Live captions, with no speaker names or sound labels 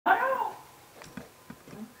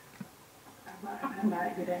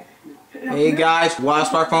Hey guys,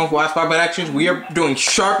 Wildspark Phone, Wildspark Productions. We are doing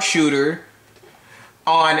Sharpshooter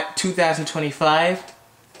on 2025.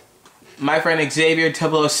 My friend Xavier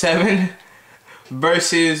 007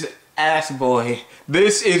 versus Ass Boy.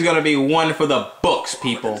 This is gonna be one for the books,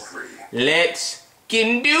 people. Let's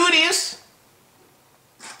get do this.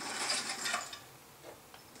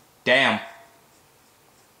 Damn.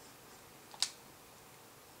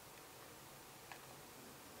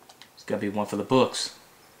 It's gonna be one for the books.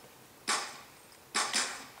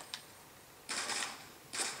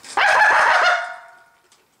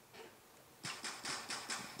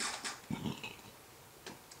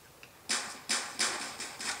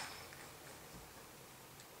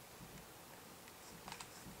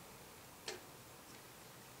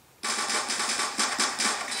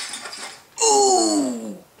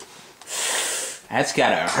 Ooh, that's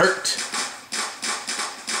gotta hurt.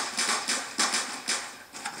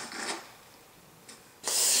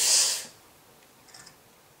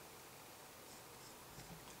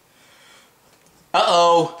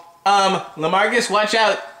 Uh-oh. Lamarcus, watch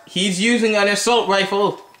out. He's using an assault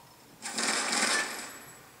rifle.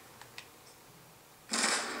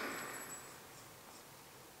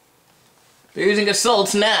 They're using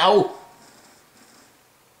assaults now.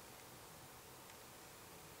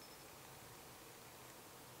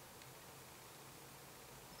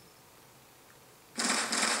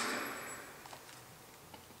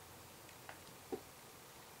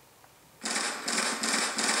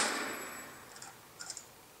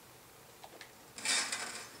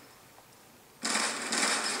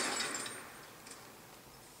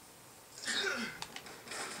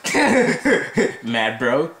 Mad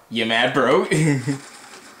bro? You mad bro?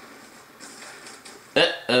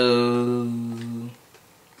 Uh-oh.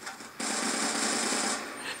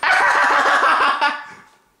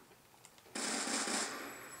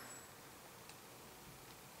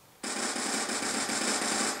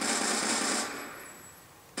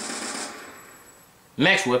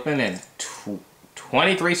 Next weapon in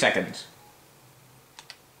 23 seconds.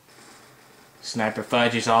 Sniper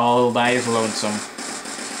Fudge is all by his lonesome.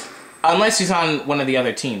 Unless he's on one of the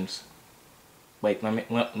other teams. Wait,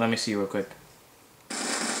 let me see real quick.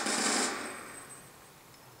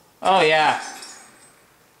 Oh yeah.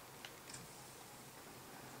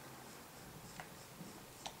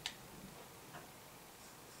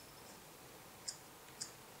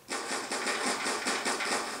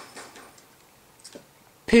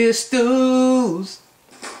 Pistols.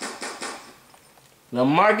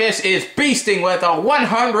 Lamarcus is beasting with a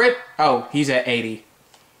 100. Oh, he's at 80.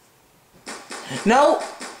 No,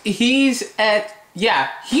 he's at, yeah,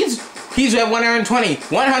 he's at 120,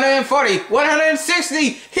 140, 160.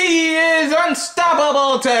 He is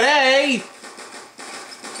unstoppable today.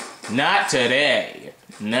 Not today.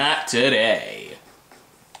 Not today.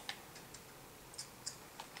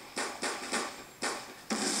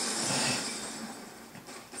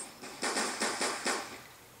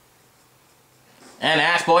 And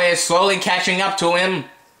Ass Boy is slowly catching up to him.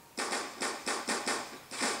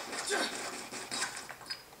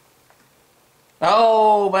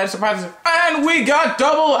 Oh, by surprise. And we got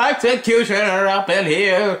double executioner up in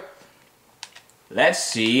here. Let's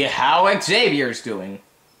see how Xavier's doing.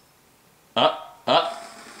 Uh-oh.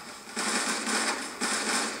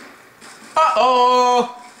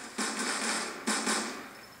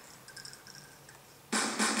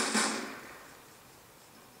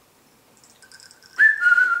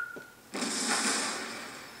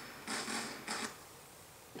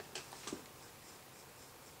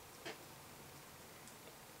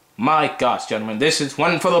 My gosh, gentlemen, this is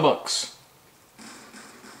one for the books.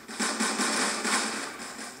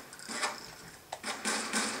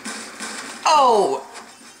 Oh!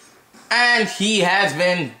 And he has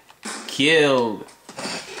been killed.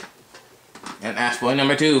 And Ass Boy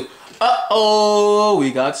number 2. Uh-oh!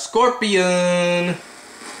 We got Scorpion.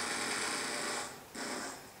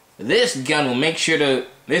 This gun will make sure to...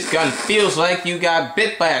 This gun feels like you got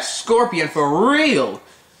bit by a scorpion for real.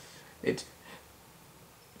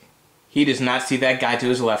 He does not see that guy to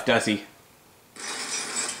his left, does he?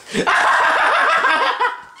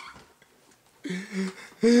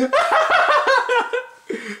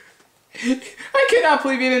 I cannot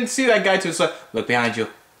believe you didn't see that guy to his left. Look behind you.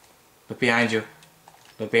 Look behind you.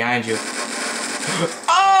 Look behind you.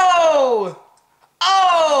 Oh!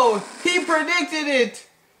 Oh! He predicted it!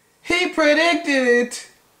 He predicted it!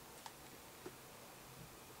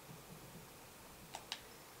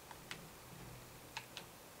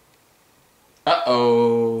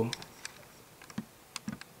 Uh-oh.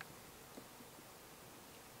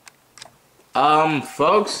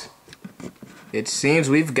 Folks, it seems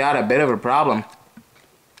we've got a bit of a problem.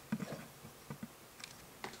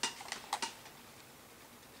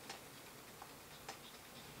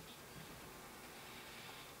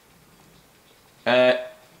 Well,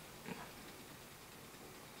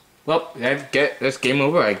 that's game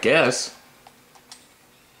over, I guess.